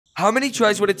How many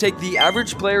tries would it take the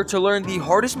average player to learn the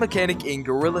hardest mechanic in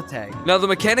Gorilla Tag? Now, the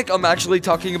mechanic I'm actually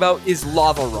talking about is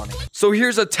lava running. So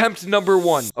here's attempt number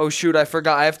 1. Oh shoot, I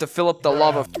forgot. I have to fill up the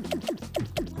lava.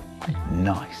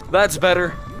 Nice. That's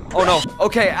better. Oh no.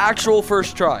 Okay, actual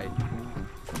first try.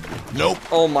 Nope.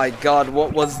 Oh my god,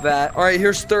 what was that? All right,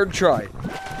 here's third try.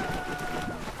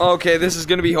 Okay, this is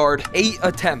gonna be hard. 8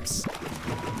 attempts.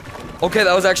 Okay,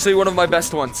 that was actually one of my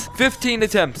best ones. 15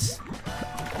 attempts.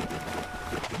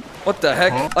 What the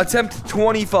heck? Attempt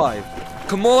 25.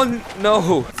 Come on.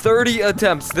 No. 30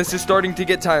 attempts. This is starting to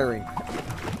get tiring.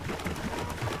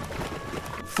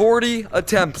 40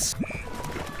 attempts.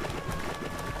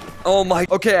 Oh my.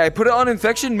 Okay, I put it on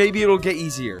infection. Maybe it'll get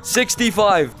easier.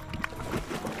 65.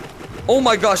 Oh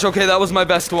my gosh. Okay, that was my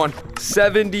best one.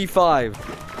 75.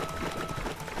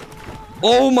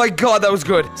 Oh my god, that was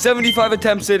good. 75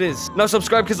 attempts it is. Now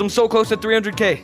subscribe because I'm so close to 300K.